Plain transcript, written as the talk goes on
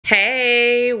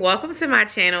welcome to my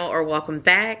channel, or welcome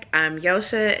back. I'm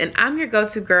Yosha and I'm your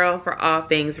go-to girl for all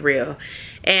things real.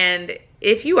 And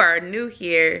if you are new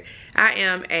here, I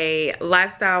am a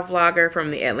lifestyle vlogger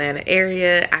from the Atlanta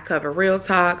area. I cover real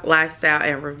talk, lifestyle,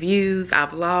 and reviews. I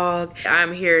vlog.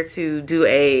 I'm here to do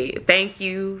a thank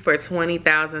you for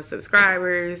 20,000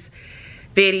 subscribers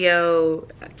video,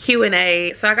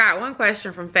 Q&A. So I got one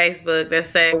question from Facebook that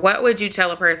said, what would you tell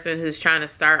a person who's trying to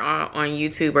start on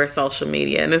YouTube or social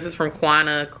media? And this is from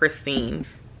Quana Christine.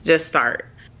 Just start.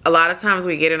 A lot of times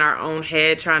we get in our own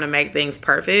head trying to make things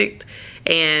perfect,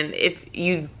 and if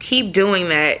you keep doing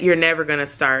that, you're never gonna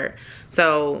start.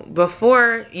 So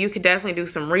before, you could definitely do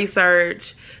some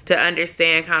research to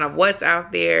understand kind of what's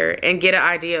out there and get an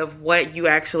idea of what you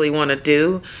actually want to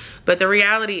do. But the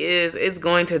reality is, it's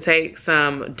going to take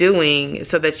some doing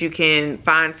so that you can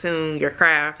fine-tune your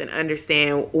craft and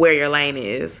understand where your lane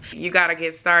is. You got to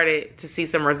get started to see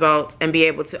some results and be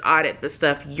able to audit the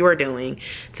stuff you're doing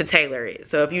to tailor it.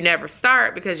 So if you never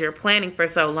start because you're planning for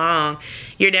so long,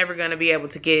 you're never going to be able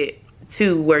to get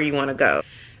to where you want to go.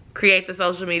 Create the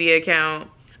social media account,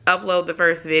 upload the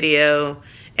first video,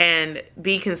 and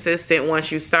be consistent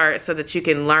once you start so that you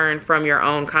can learn from your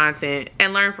own content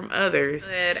and learn from others.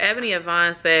 Ebony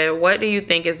Yvonne said, what do you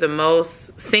think is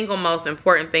the single most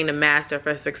important thing to master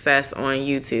for success on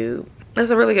YouTube?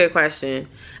 That's a really good question.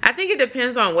 I think it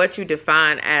depends on what you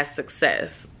define as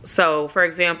success. So for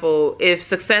example, if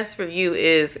success for you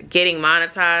is getting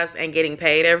monetized and getting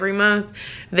paid every month,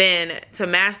 then to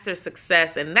master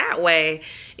success in that way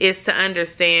is to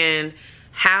understand,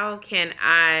 how can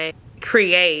I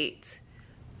create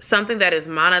something that is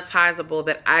monetizable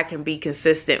that I can be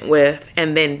consistent with,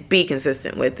 and then be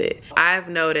consistent with it. I've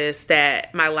noticed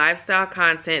that my lifestyle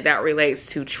content that relates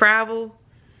to travel,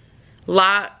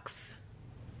 locks,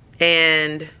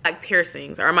 and like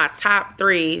piercings are my top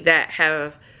 3 that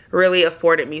have really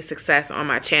afforded me success on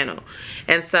my channel.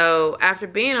 And so after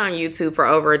being on YouTube for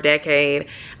over a decade,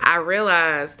 I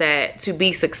realized that to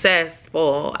be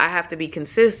successful, I have to be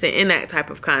consistent in that type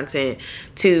of content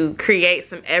to create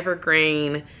some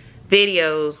evergreen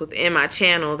videos within my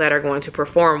channel that are going to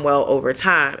perform well over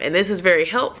time. And this is very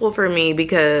helpful for me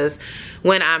because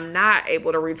when I'm not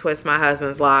able to retwist my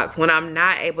husband's locks, when I'm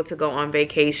not able to go on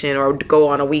vacation or go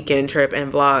on a weekend trip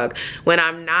and vlog, when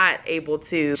I'm not able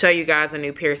to show you guys a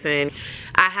new piercing,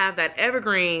 I have that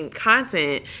evergreen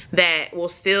content that will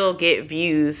still get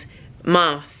views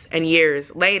months and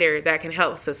years later that can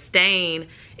help sustain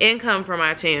income for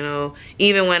my channel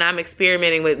even when I'm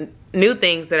experimenting with new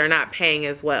things that are not paying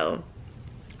as well.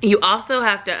 You also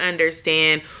have to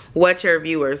understand what your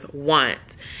viewers want,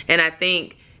 and I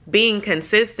think being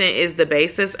consistent is the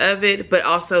basis of it, but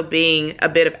also being a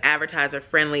bit of advertiser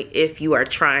friendly if you are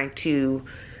trying to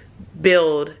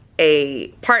build a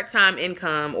part-time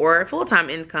income or a full-time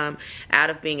income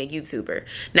out of being a YouTuber.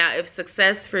 Now, if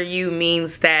success for you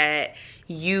means that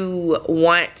you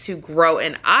want to grow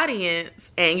an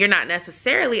audience and you're not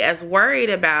necessarily as worried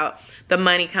about the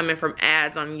money coming from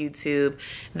ads on YouTube,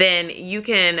 then you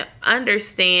can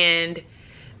understand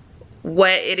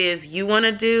what it is you want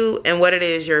to do and what it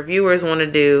is your viewers want to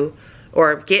do,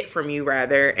 or get from you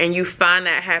rather, and you find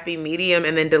that happy medium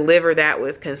and then deliver that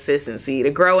with consistency.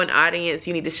 To grow an audience,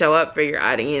 you need to show up for your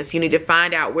audience. You need to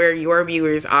find out where your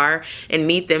viewers are and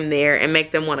meet them there and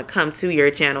make them want to come to your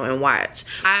channel and watch.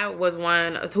 I was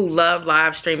one who loved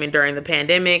live streaming during the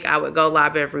pandemic. I would go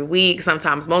live every week,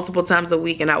 sometimes multiple times a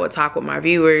week, and I would talk with my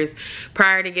viewers.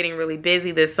 Prior to getting really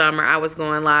busy this summer, I was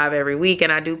going live every week,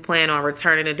 and I do plan on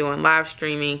returning to doing live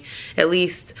streaming at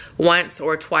least once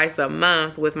or twice a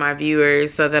month with my viewers,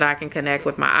 so that I can connect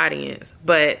with my audience.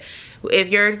 But if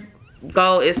your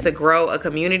goal is to grow a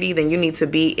community, then you need to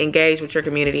be engaged with your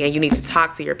community and you need to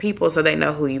talk to your people so they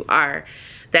know who you are.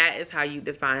 That is how you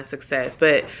define success.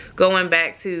 But going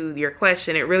back to your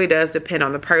question, it really does depend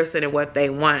on the person and what they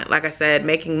want. Like I said,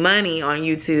 making money on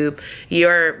YouTube,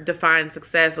 your defined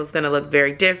success is going to look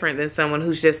very different than someone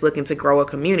who's just looking to grow a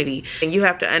community. And you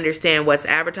have to understand what's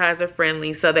advertiser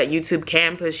friendly so that YouTube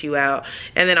can push you out.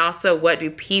 And then also, what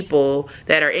do people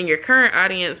that are in your current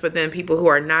audience, but then people who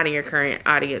are not in your current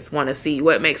audience, want to see?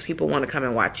 What makes people want to come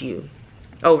and watch you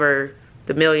over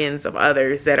the millions of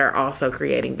others that are also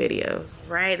creating videos?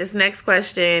 Right, this next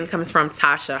question comes from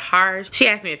JocheHeard. She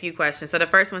asked me a few questions. So the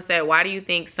first one said, why do you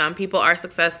think some people are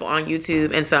successful on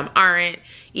YouTube and some aren't,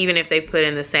 even if they put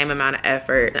in the same amount of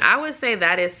effort? I would say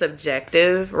that is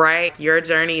subjective, right? Your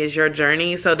journey is your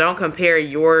journey, so don't compare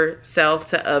yourself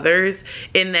to others,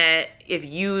 in that if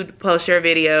you post your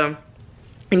video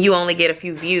and you only get a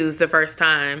few views the first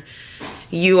time,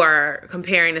 you are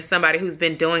comparing to somebody who's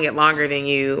been doing it longer than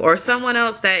you, or someone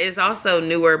else that is also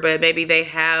newer, but maybe they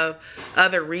have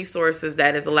other resources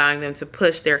that is allowing them to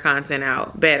push their content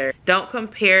out better. Don't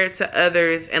compare to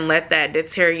others and let that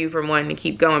deter you from wanting to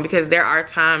keep going, because there are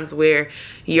times where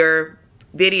your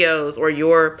videos or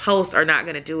your posts are not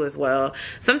going to do as well.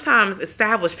 Sometimes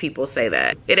established people say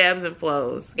that. It ebbs and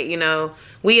flows. You know,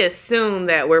 we assume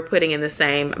that we're putting in the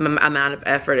same amount of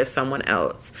effort as someone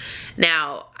else.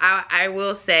 Now, I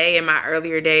will say in my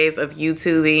earlier days of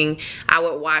YouTubing, I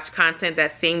would watch content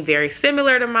that seemed very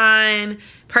similar to mine,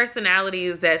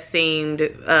 personalities that seemed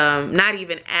not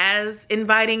even as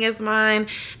inviting as mine,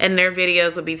 and their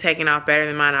videos would be taking off better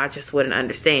than mine. I just wouldn't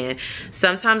understand.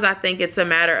 Sometimes I think it's a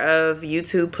matter of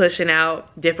YouTube pushing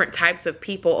out different types of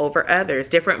people over others,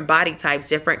 different body types,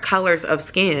 different colors of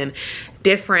skin,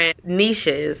 different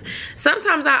niches.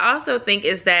 Sometimes I also think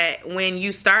is that when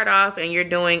you start off and you're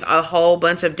doing a whole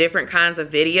bunch of different kinds of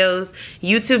videos,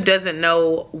 YouTube doesn't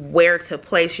know where to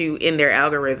place you in their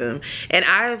algorithm. And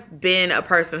I've been a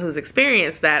person who's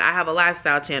experienced that. I have a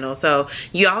lifestyle channel, so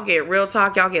y'all get real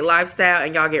talk, y'all get lifestyle,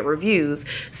 and y'all get reviews.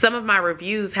 Some of my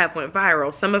reviews have went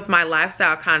viral. Some of my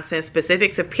lifestyle content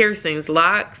specific to piercings,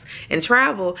 locks, and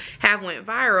travel have went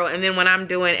viral. And then when I'm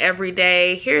doing every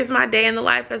day, here's my day in the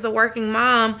life as a working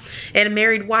mom and a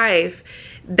married wife,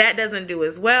 that doesn't do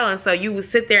as well. And so you will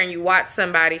sit there and you watch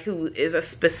somebody who is a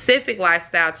specific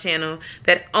lifestyle channel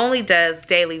that only does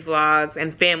daily vlogs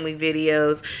and family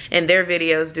videos, and their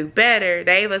videos do better.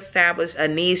 They've established a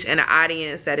niche and an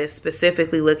audience that is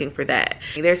specifically looking for that.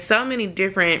 There's so many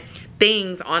different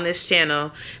things on this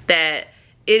channel that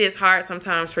it is hard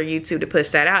sometimes for YouTube to push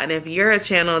that out. And if you're a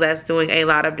channel that's doing a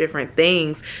lot of different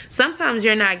things, sometimes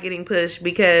you're not getting pushed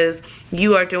because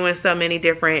you are doing so many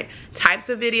different types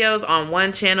of videos on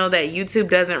one channel that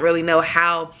YouTube doesn't really know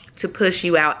how to push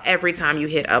you out every time you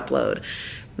hit upload.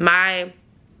 My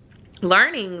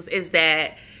learnings is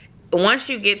that once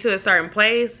you get to a certain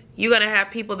place, you're gonna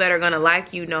have people that are gonna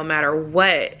like you no matter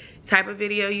what type of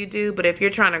video you do. But if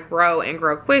you're trying to grow and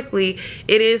grow quickly,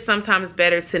 it is sometimes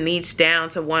better to niche down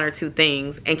to one or two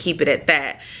things and keep it at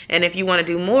that. And if you want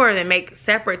to do more, then make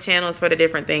separate channels for the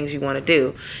different things you want to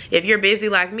do. If you're busy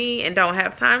like me and don't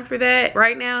have time for that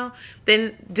right now,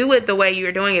 then do it the way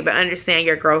you're doing it, but understand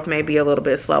your growth may be a little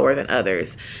bit slower than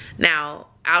others. Now,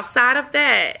 outside of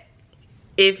that,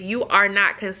 if you are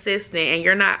not consistent and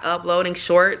you're not uploading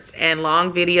shorts and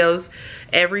long videos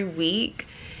every week,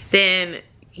 then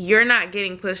you're not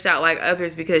getting pushed out like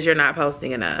others because you're not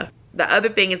posting enough. The other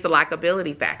thing is the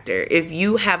likability factor. If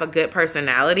you have a good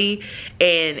personality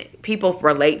and people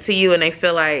relate to you and they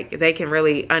feel like they can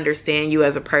really understand you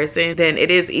as a person, then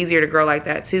it is easier to grow like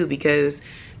that too, because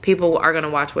people are gonna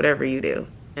watch whatever you do.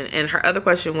 And her other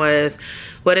question was,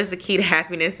 what is the key to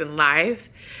happiness in life?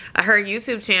 Her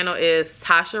YouTube channel is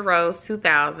Tasha Rose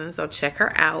 2000, so check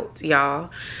her out, y'all.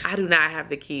 I do not have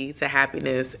the key to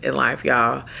happiness in life,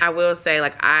 y'all. I will say,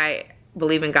 like, I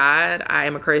believe in God. I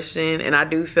am a Christian, and I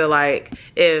do feel like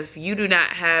if you do not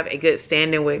have a good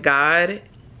standing with God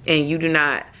and you do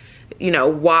not, you know,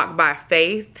 walk by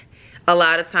faith, a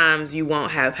lot of times you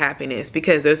won't have happiness,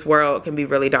 because this world can be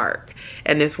really dark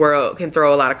and this world can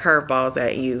throw a lot of curveballs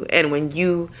at you. And when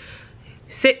you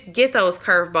get those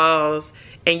curveballs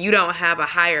and you don't have a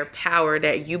higher power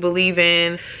that you believe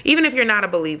in, even if you're not a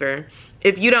believer,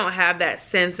 if you don't have that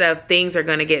sense of things are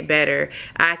going to get better,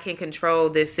 I can control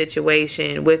this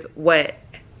situation with what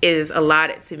is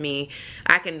allotted to me,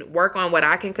 I can work on what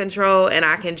I can control, and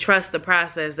I can trust the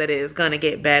process that it is going to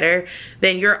get better,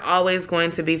 then you're always going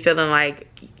to be feeling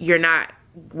like you're not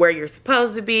where you're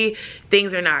supposed to be,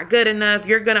 things are not good enough.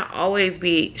 You're gonna always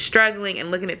be struggling and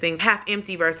looking at things half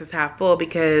empty versus half full,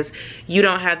 because you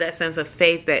don't have that sense of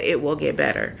faith that it will get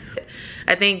better.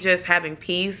 I think just having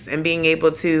peace and being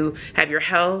able to have your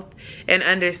health and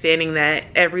understanding that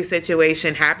every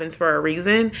situation happens for a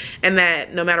reason, and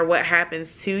that no matter what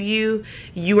happens to you,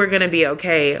 you are gonna be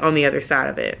okay on the other side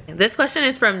of it. This question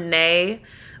is from Nay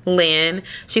Lynn.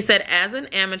 She said, as an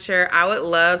amateur, I would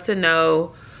love to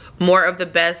know more of the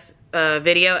best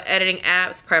video editing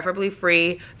apps, preferably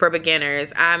free, for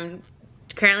beginners. I'm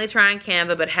currently trying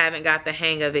Canva but haven't got the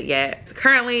hang of it yet. So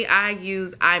currently I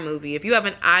use iMovie. If you have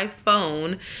an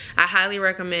iPhone, I highly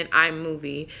recommend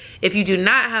iMovie. If you do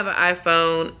not have an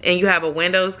iPhone and you have a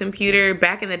Windows computer,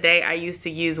 back in the day I used to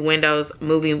use Windows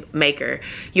Movie Maker.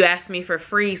 You asked me for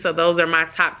free, so those are my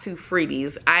top 2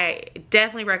 freebies. I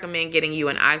definitely recommend getting you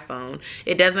an iPhone.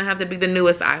 It doesn't have to be the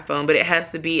newest iPhone, but it has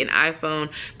to be an iPhone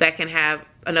that can have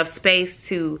enough space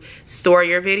to store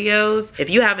your videos. If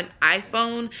you have an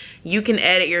iPhone, you can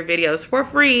edit your videos for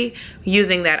free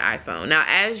using that iPhone. Now,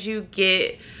 as you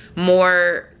get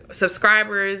more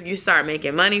subscribers, you start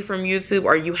making money from YouTube,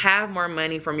 or you have more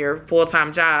money from your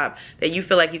full-time job that you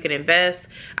feel like you can invest,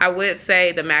 I would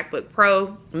say the MacBook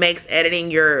Pro makes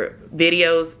editing your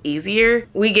videos easier.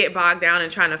 We get bogged down in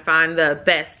trying to find the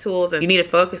best tools, and you need to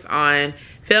focus on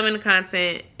filming the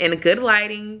content in good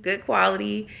lighting, good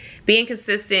quality, being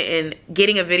consistent and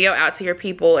getting a video out to your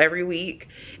people every week,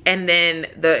 and then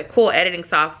the cool editing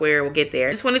software will get there.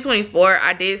 In 2024,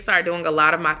 I did start doing a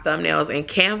lot of my thumbnails in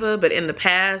Canva, but in the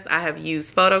past, I have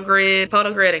used PhotoGrid.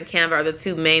 PhotoGrid and Canva are the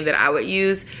two main that I would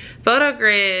use.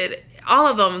 PhotoGrid, all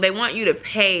of them, they want you to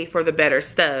pay for the better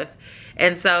stuff.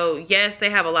 And so, yes, they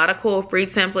have a lot of cool free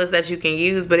templates that you can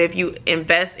use, but if you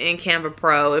invest in Canva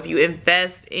Pro, if you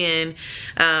invest in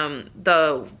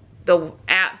the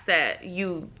apps that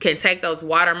you can take those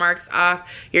watermarks off,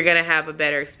 you're gonna have a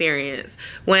better experience.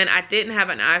 When I didn't have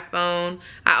an iPhone,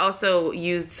 I also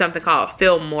used something called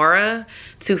Filmora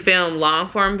to film long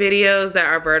form videos that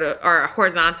are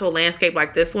horizontal landscape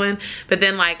like this one. But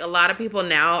then like a lot of people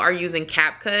now are using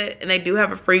CapCut, and they do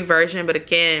have a free version, but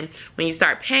again, when you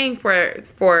start paying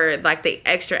for like the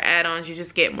extra add-ons, you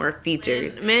just get more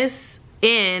features.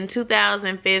 In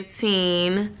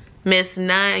 2015, Miss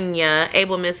Nunya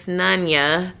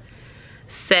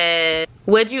said,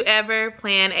 would you ever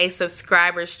plan a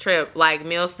subscribers trip like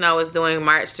Mill Snow is doing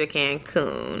March to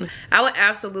Cancun? I would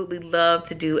absolutely love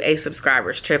to do a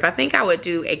subscribers trip. I think I would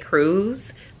do a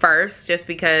cruise first, just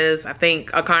because I think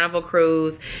a Carnival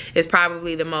cruise is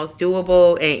probably the most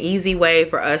doable and easy way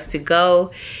for us to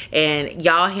go, and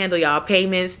y'all handle y'all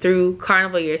payments through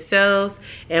Carnival yourselves,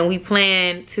 and we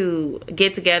plan to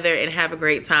get together and have a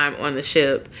great time on the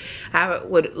ship. I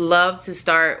would love to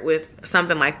start with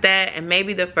something like that, and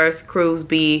maybe the first cruise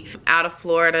be out of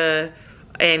Florida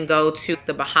and go to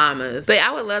the Bahamas. But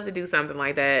I would love to do something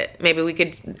like that. Maybe we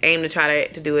could aim to try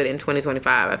to do it in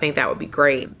 2025. I think that would be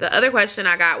great. The other question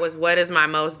I got was, what is my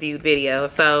most viewed video?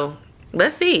 So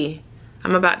let's see.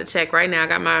 I'm about to check right now. I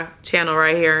got my channel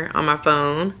right here on my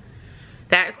phone.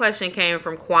 That question came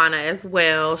from Kwana as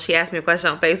well. She asked me a question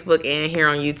on Facebook and here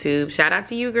on YouTube. Shout out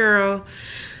to you, girl.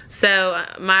 So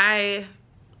my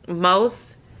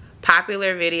most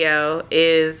popular video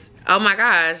is, oh my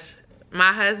gosh,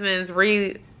 my husband's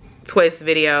retwist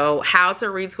video, how to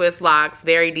retwist locks,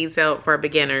 very detailed for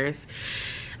beginners.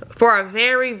 For a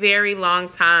very, very long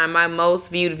time, my most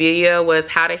viewed video was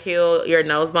how to heal your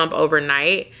nose bump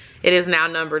overnight. It is now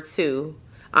number 2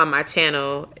 on my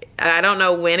channel. I don't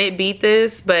know when it beat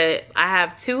this, but I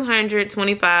have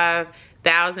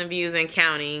 225,000 views and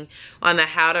counting on the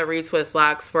how to retwist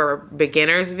locks for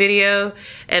beginners video.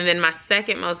 And then my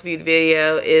second most viewed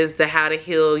video is the how to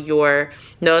heal your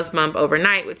nose bump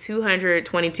overnight with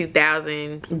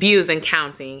 222,000 views and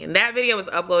counting. And that video was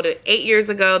uploaded 8 years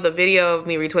ago. The video of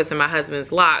me retwisting my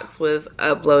husband's locks was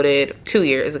uploaded 2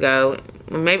 years ago,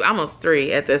 maybe almost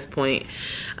 3 at this point.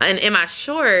 And in my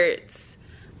shorts,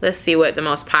 let's see what the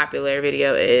most popular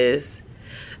video is.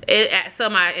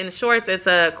 In shorts, it's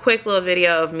a quick little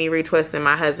video of me retwisting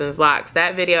my husband's locks.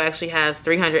 That video actually has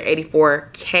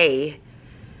 384K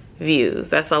views.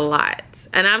 That's a lot.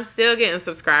 And I'm still getting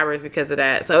subscribers because of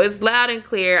that. So it's loud and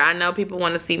clear. I know people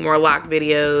want to see more lock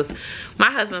videos.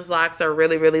 My husband's locks are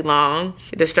really, really long.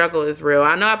 The struggle is real.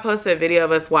 I know I posted a video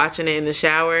of us watching it in the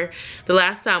shower. The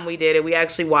last time we did it, we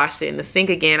actually washed it in the sink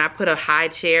again. I put a high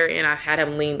chair in. I had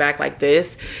him lean back like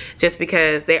this just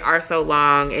because they are so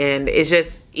long, and it's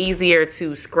just easier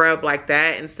to scrub like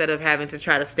that instead of having to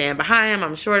try to stand behind him.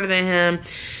 I'm shorter than him.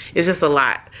 It's just a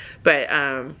lot. But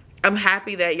I'm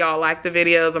happy that y'all like the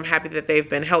videos. I'm happy that they've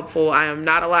been helpful. I am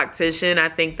not a loctician. I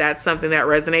think that's something that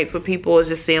resonates with people, is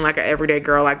just seeing like an everyday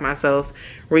girl like myself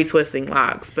retwisting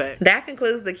locks. But that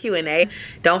concludes the Q&A.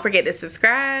 Don't forget to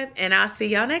subscribe, and I'll see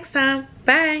y'all next time.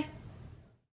 Bye.